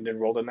and then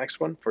roll the next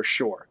one for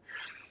sure.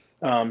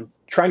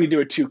 Trying to do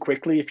it too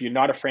quickly, if you're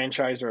not a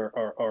franchise or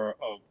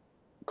a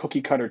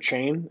cookie cutter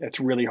chain, it's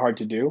really hard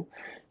to do,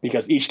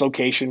 because each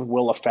location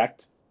will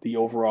affect the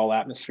overall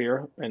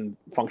atmosphere and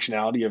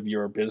functionality of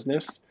your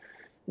business.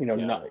 Yeah.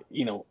 Not,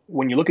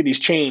 when you look at these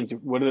chains,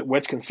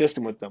 what's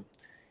consistent with them?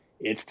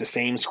 It's the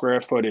same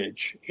square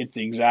footage. It's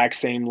the exact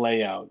same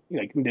layout.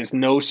 Like, there's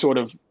no sort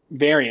of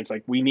variance.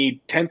 Like, we need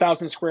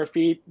 10,000 square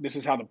feet. This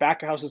is how the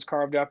back of house is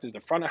carved up. There's the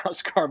front of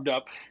house carved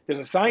up. There's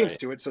a science Right.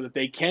 to it so that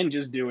they can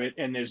just do it.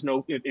 And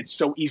it's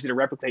so easy to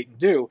replicate and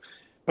do.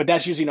 But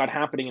that's usually not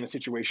happening in a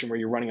situation where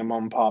you're running a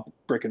mom and pop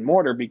brick and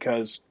mortar,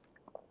 because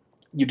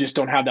you just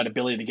don't have that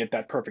ability to get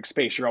that perfect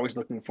space. You're always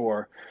looking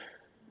for,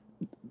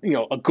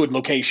 a good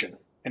location.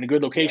 And a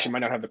good Yeah. location might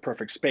not have the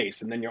perfect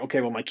space. And then you're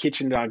okay, well, my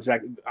kitchen not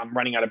exactly, I'm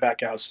running out of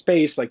back of house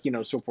space, like,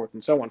 so forth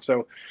and so on.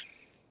 So,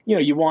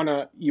 you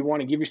wanna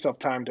give yourself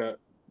time to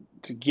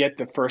get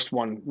the first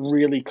one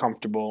really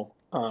comfortable.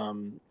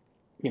 And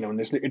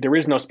there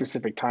is no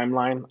specific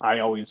timeline. I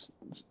always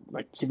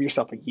like, give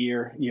yourself a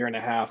year, year and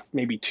a half,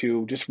 maybe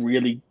two, just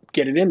really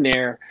get it in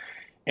there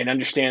and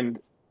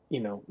understand,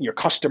 your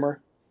customer,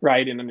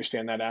 right? And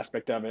understand that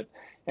aspect of it.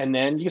 And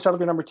then you can start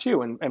looking at number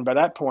two. And by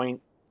that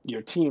point,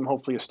 your team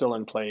hopefully is still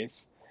in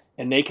place,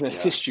 and they can Yeah.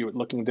 assist you at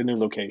looking at the new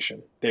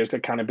location. There's the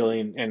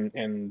accountability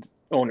and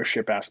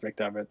ownership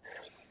aspect of it.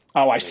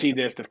 Oh, I That makes see sense.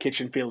 this. The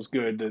kitchen feels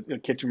good. The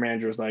kitchen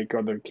manager is like,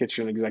 or the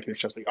kitchen executive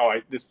chef's like,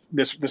 oh,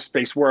 this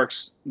space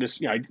works.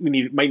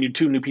 We might need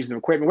two new pieces of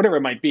equipment, whatever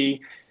it might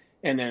be.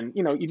 And then,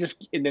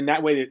 and then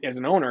that way, as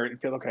an owner, it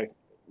feels okay.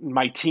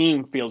 My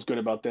team feels good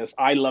about this.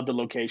 I love the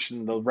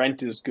location. The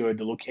rent is good.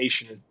 The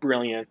location is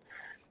brilliant.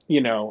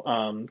 You know,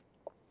 um,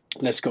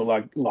 let's go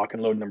lock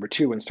and load number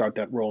two and start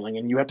that rolling.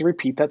 And you have to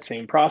repeat that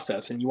same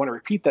process. And you want to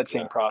repeat that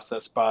Yeah. same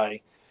process by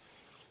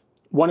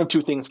one of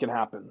two things can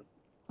happen.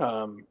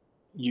 Um,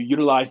 you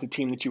utilize the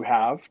team that you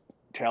have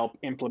to help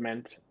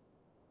implement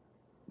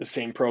the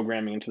same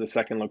programming into the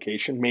second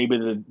location. Maybe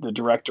the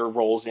director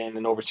rolls in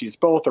and oversees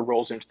both, or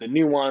rolls into the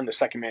new one. The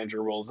second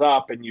manager rolls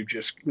up, and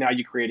now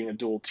you're creating a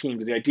dual team.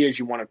 Because the idea is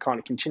you want to kind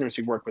of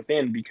continuously work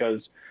within,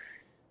 because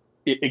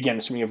again,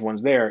 assuming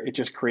everyone's there, it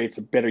just creates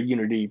a better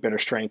unity, better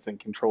strength, and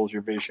controls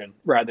your vision,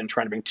 rather than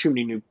trying to bring too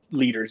many new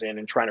leaders in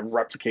and trying to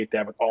replicate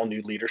that with all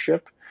new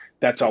leadership.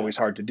 That's Yeah. always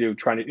hard to do.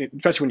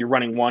 Especially when you're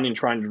running one and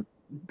trying to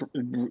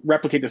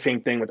replicate the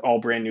same thing with all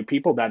brand new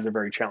people, that's a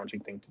very challenging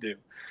thing to do.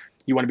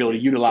 You want to It's be able to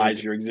very utilize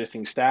big. your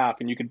existing staff,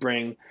 and you could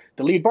bring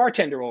the lead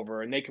bartender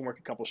over and they can work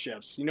a couple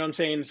shifts. You know what I'm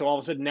saying? So all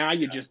of a sudden now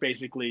you just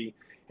basically,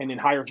 and then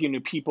hire a few new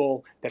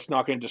people. That's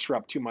not going to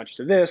disrupt too much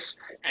to this.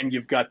 And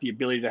you've got the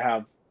ability to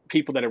have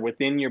people that are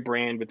within your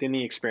brand, within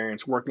the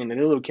experience, working in the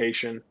new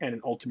location,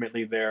 and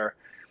ultimately there's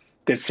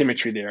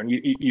symmetry there. And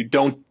you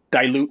don't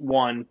dilute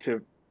one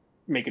to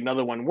make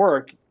another one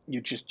work. You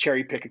just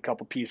cherry pick a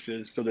couple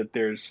pieces so that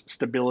there's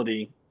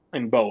stability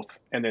in both,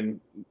 and then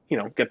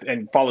get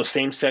and follow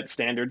same set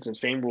standards and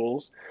same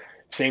rules,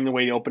 same the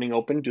way the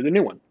open. Do the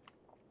new one.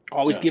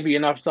 Always Yeah. give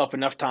yourself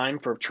enough time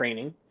for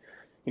training.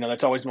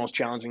 That's always the most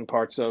challenging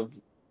parts of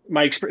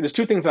my experience. There's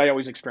two things that I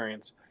always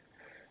experience.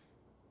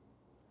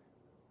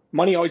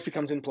 Money always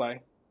becomes in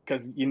play,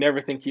 because you never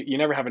think you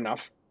never have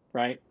enough,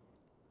 right?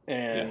 Yeah.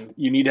 And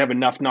you need to have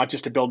enough, not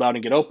just to build out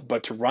and get open,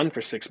 but to run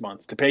for 6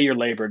 months, to pay your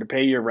labor, to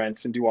pay your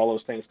rents, and do all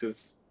those things,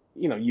 because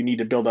you need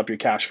to build up your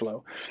cash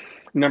flow.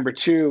 Number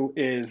two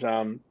is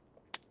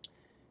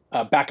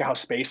back of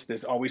house space.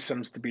 There's always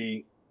seems to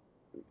be,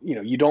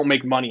 you don't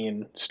make money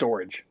in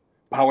storage.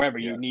 However,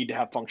 Yeah. you need to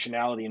have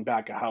functionality in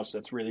back of house.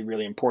 That's really,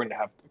 really important to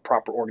have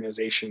proper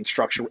organization,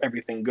 structure,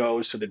 everything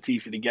goes so that it's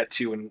easy to get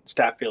to and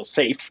staff feels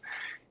safe.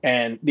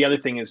 And the other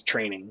thing is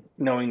training,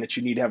 knowing that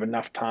you need to have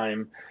enough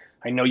time.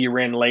 I know you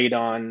ran late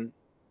on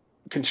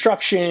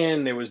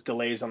construction, there was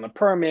delays on the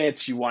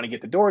permits, you want to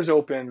get the doors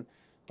open,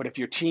 but if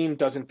your team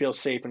doesn't feel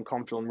safe and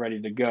comfortable and ready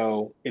to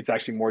go, it's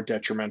actually more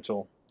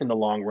detrimental in the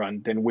long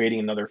run than waiting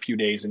another few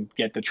days and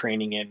get the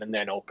training in and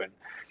then open.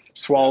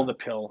 Swallow Yeah. the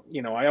pill.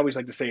 I always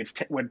like to say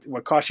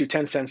what costs you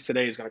 10 cents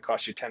today is going to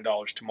cost you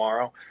 $10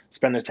 tomorrow.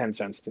 Spend the 10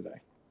 cents today.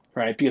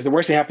 Right? Because the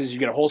worst thing happens is you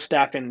get a whole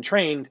staff in and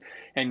trained,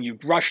 and you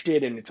rushed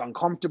it and it's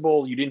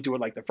uncomfortable. You didn't do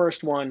it like the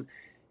first one.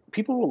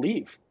 People will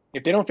leave.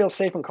 If they don't feel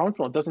safe and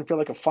comfortable, it doesn't feel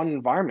like a fun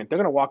environment, they're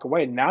going to walk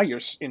away. And now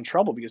you're in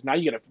trouble, because now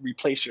you got to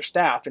replace your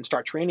staff and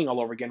start training all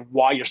over again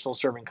while you're still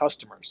serving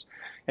customers.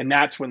 And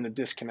that's when the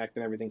disconnect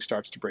and everything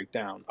starts to break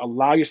down.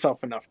 Allow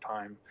yourself enough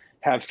time.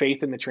 Have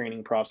faith in the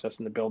training process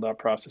and the build up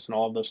process and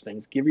all of those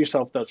things. Give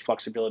yourself those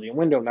flexibility and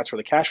window, and that's where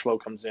the cash flow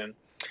comes in.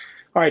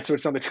 All right, so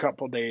it's another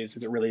couple of days.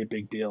 Is it really a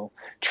big deal?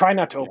 Try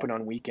not to Yeah. open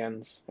on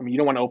weekends. I mean, you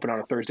don't want to open on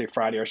a Thursday,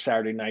 Friday, or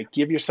Saturday night.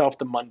 Give yourself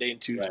the Monday and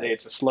Tuesday. Right.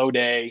 It's a slow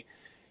day.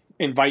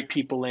 Invite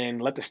people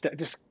in.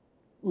 Just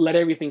let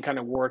everything kind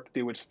of work,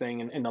 do its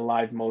thing in a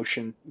live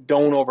motion.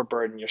 Don't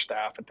overburden your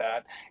staff at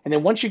that. And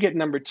then once you get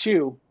number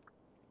two,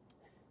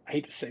 I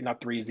hate to say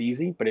not three is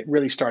easy, but it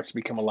really starts to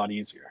become a lot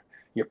easier.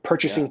 Your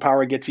purchasing Yeah.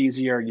 power gets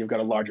easier. You've got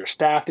a larger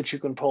staff that you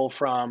can pull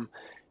from.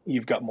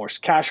 You've got more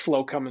cash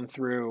flow coming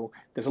through.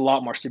 There's a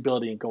lot more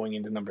stability going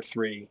into number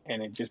three,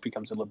 and it just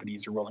becomes a little bit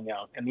easier rolling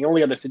out. And the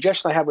only other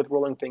suggestion I have with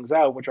rolling things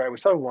out, which I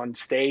always tell everyone,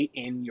 stay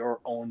in your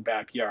own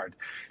backyard,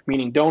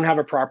 meaning don't have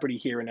a property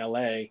here in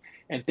LA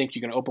and think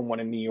you're going to open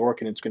one in New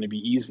York and it's going to be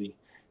easy.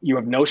 You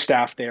have no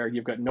staff there,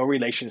 you've got no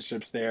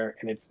relationships there,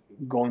 and it's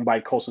going by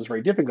coastal is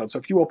very difficult. So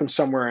if you open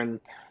somewhere in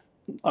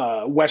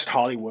West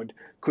Hollywood,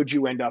 could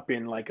you end up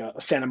in like a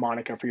Santa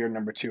Monica for your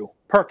number two?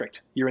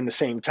 Perfect. You're in the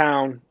same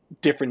town,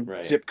 different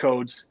Right. zip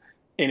codes.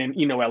 And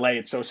in LA,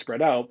 it's so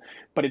spread out,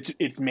 but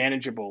it's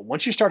manageable.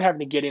 Once you start having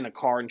to get in a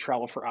car and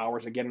travel for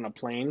hours or get on a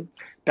plane,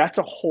 that's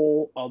a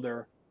whole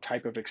other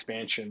type of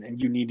expansion, and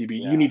you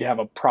Yeah. need to have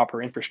a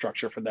proper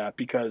infrastructure for that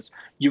because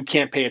you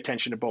can't pay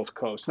attention to both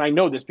coasts. And I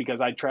know this because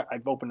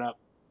I've opened up,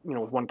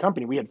 with one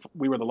company.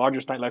 We were the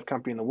largest nightlife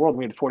company in the world.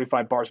 We had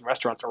 45 bars and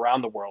restaurants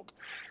around the world,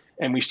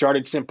 and we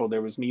started simple.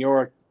 There was New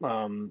York,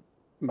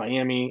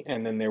 Miami,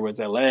 and then there was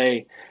LA,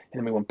 and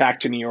then we went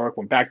back to New York,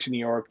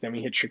 then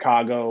we hit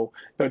Chicago.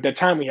 But at that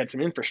time, we had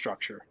some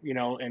infrastructure,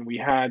 and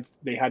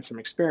they had some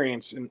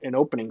experience in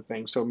opening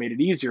things, so it made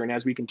it easier. And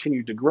as we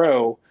continued to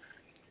grow,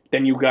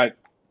 then you got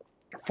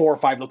 4 or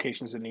 5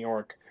 locations in New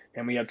York,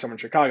 and we had someone in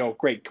Chicago.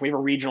 Great. Can we have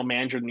a regional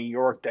manager in New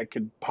York that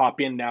could pop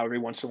in now every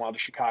once in a while to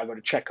Chicago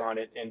to check on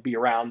it and be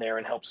around there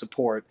and help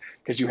support?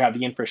 Because you have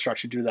the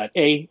infrastructure to do that.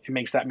 It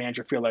makes that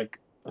manager feel like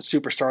a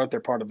superstar, that they're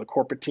part of the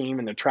corporate team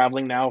and they're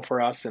traveling now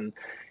for us. And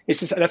it's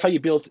just that's how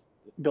you built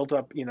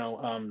up. You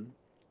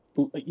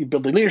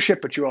build the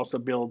leadership, but you also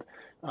build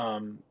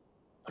um,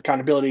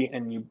 accountability,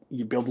 and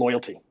you build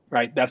loyalty,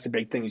 right? That's the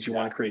big thing, is you Yeah.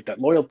 want to create that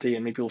loyalty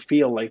and make people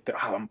feel like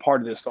that, I'm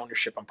part of this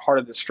ownership, I'm part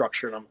of this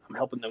structure, and I'm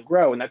helping them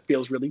grow, and that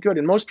feels really good.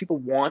 And most people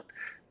want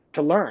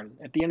to learn.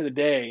 At the end of the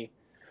day,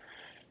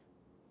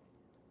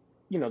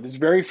 there's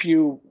very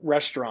few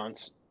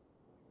restaurants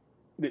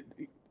that,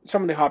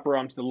 some of the hop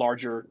around to the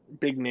larger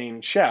big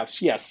name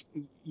chefs, yes,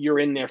 you're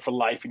in there for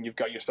life and you've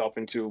got yourself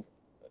into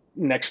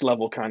next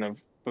level kind of.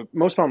 But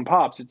most mom and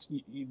pops,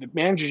 the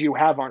managers you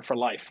have aren't for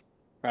life,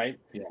 right?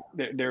 Yeah.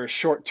 They're a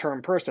short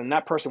term person.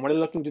 That person, what are they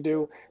looking to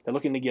do? They're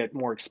looking to get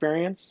more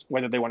experience,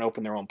 whether they want to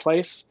open their own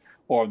place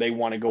or they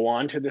want to go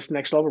on to this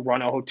next level,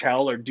 run a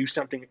hotel or do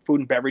something, food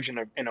and beverage in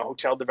a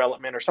hotel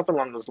development or something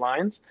along those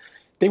lines.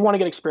 They want to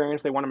get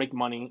experience, they want to make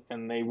money,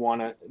 and they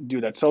want to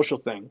do that social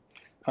thing.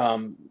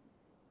 Um,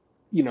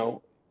 you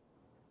know,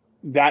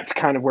 that's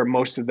kind of where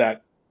most of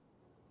that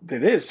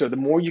is. So the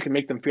more you can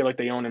make them feel like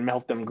they own and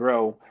help them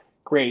grow,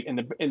 great.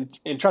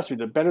 And trust me,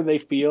 the better they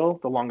feel,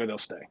 the longer they'll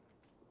stay.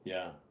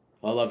 Yeah.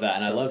 I love that.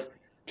 And I So love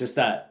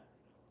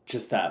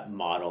just that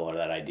model or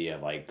that idea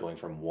of like going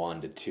from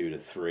one to two to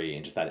three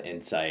and just that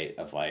insight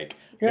of like,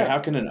 yeah, how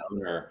can an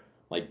owner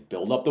like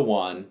build up the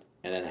one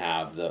and then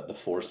have the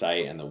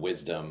foresight and the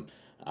wisdom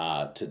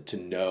to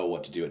know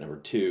what to do at number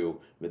two.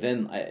 But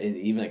then and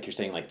even like you're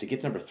saying, like to get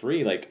to number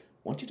three, like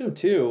once you're doing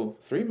two,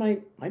 three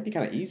might be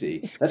kind of easy.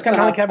 That's it's kind kind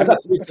of of like how I having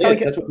got three it's kind of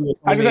kids. like That's what people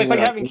I told was gonna say, me it's when like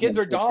I was having thinking kids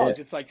of or the kid. dogs.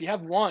 It's like you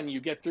have one,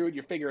 you get through it,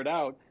 you figure it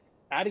out.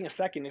 Adding a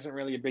second isn't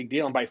really a big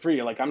deal, and by three,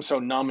 you're like, I'm so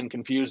numb and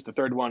confused. The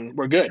third one,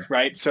 we're good,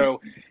 right?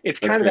 So it's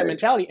That's kind of that great.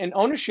 mentality. And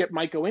ownership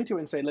might go into it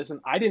and say, listen,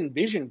 I didn't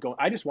envision going.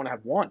 I just want to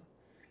have one.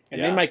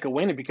 And they Yeah. might go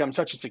in and become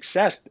such a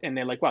success, and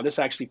they're like, wow, this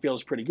actually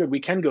feels pretty good.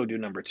 We can go do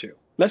number two.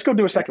 Let's go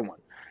do a Yeah. second one,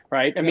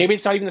 right? And Yeah. maybe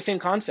it's not even the same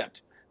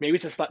concept. Maybe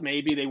it's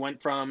maybe they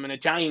went from an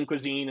Italian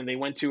cuisine and they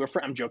went to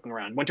I'm joking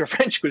around, went to a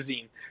French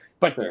cuisine,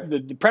 but Sure.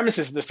 the premise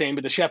is the same,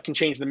 but the chef can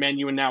change the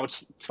menu, and now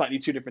it's slightly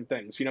two different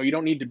things. You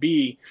don't need to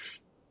be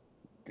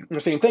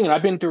the same thing. And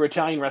I've been through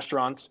Italian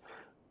restaurants.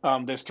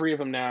 There's 3 of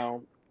them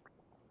now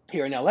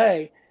here in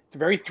LA. It's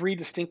very 3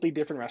 distinctly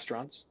different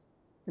restaurants,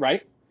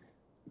 right?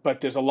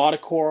 But there's a lot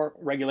of core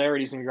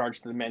regularities in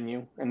regards to the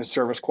menu and the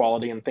service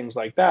quality and things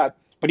like that.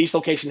 But each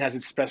location has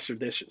its special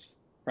dishes,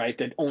 right?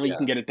 That only you Yeah.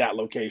 can get at that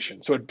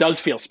location. So it does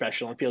feel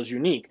special and feels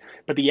unique,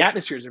 but the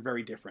atmospheres are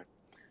very different.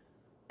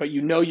 But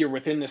you're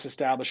within this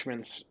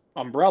establishment's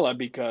umbrella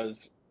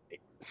because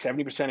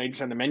 70%,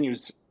 80% of the menu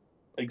is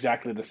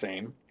exactly the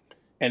same,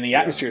 and the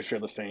Yeah. atmospheres feel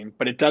the same,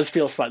 but it does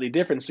feel slightly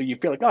different. So you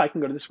feel like, oh, I can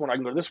go to this one, I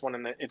can go to this one,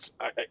 and it's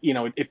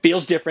it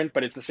feels different,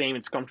 but it's the same,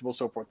 it's comfortable,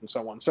 so forth and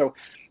so on. So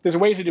there's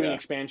ways of doing Yeah.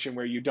 expansion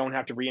where you don't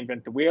have to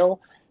reinvent the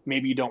wheel.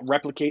 Maybe you don't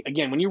replicate.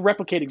 Again, when you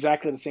replicate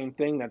exactly the same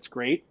thing, that's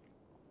great.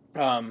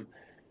 Um,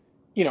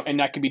 and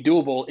that can be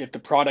doable if the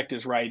product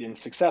is right and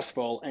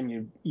successful,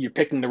 and you're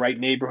picking the right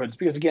neighborhoods.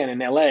 Because again, in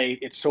LA,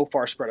 it's so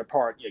far spread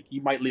apart.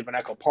 You might live in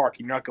Echo Park,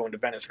 you're not going to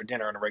Venice for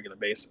dinner on a regular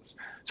basis.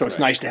 So it's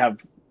Right. nice to have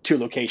 2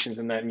 locations,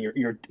 and then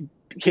you're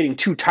hitting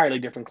 2 entirely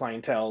different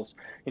clientels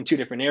in 2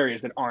 different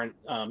areas that aren't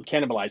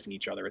cannibalizing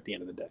each other at the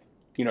end of the day.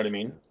 You know what I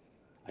mean?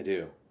 I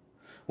do.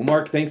 Well,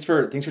 Mark, thanks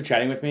for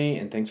chatting with me,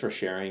 and thanks for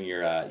sharing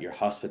your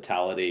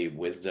hospitality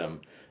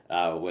wisdom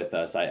with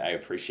us. I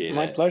appreciate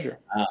My it. pleasure.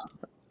 Um,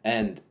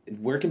 and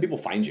where can people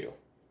find you?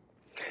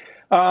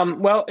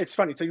 Well, it's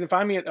funny. So you can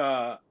find me at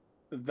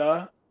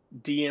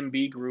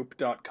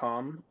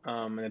thedmbgroup.com.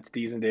 And it's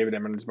D's and David,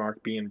 Emmons,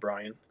 Mark, B and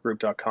Brian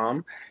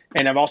group.com.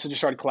 And I've also just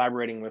started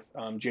collaborating with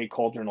Jay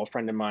Coulter, an old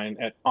friend of mine,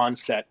 at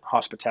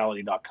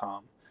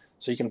onsethospitality.com.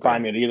 So you can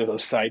find Great. me at either of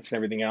those sites and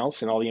everything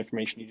else, and all the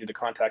information you need to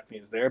contact me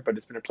is there. But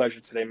it's been a pleasure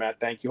today, Matt.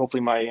 Thank you.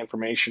 Hopefully, my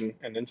information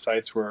and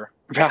insights were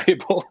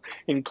valuable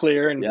and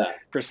clear and Yeah.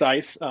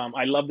 precise.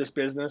 I love this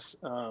business.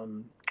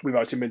 We've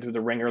obviously been through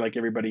the ringer like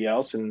everybody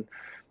else, and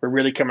we're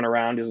really coming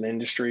around as an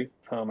industry.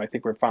 I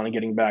think we're finally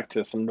getting back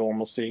to some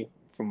normalcy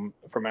from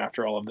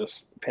after all of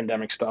this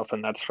pandemic stuff,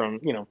 and that's from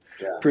Yeah.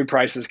 food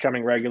prices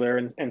coming regular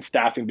and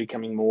staffing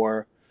becoming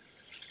more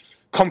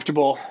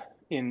comfortable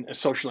in a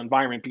social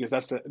environment, because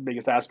that's the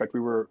biggest aspect. We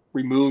were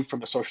removed from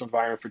the social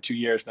environment for 2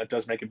 years, and that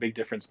does make a big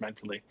difference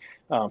mentally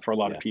for a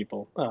lot of Yeah.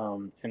 people.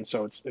 And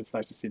so it's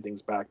nice to see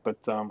things back. But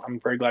I'm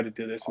very glad to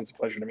do this, and it's a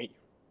pleasure to meet you.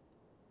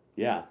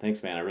 Yeah.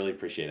 Thanks, man. I really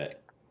appreciate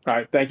it. All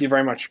right, thank you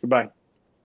very much. Goodbye.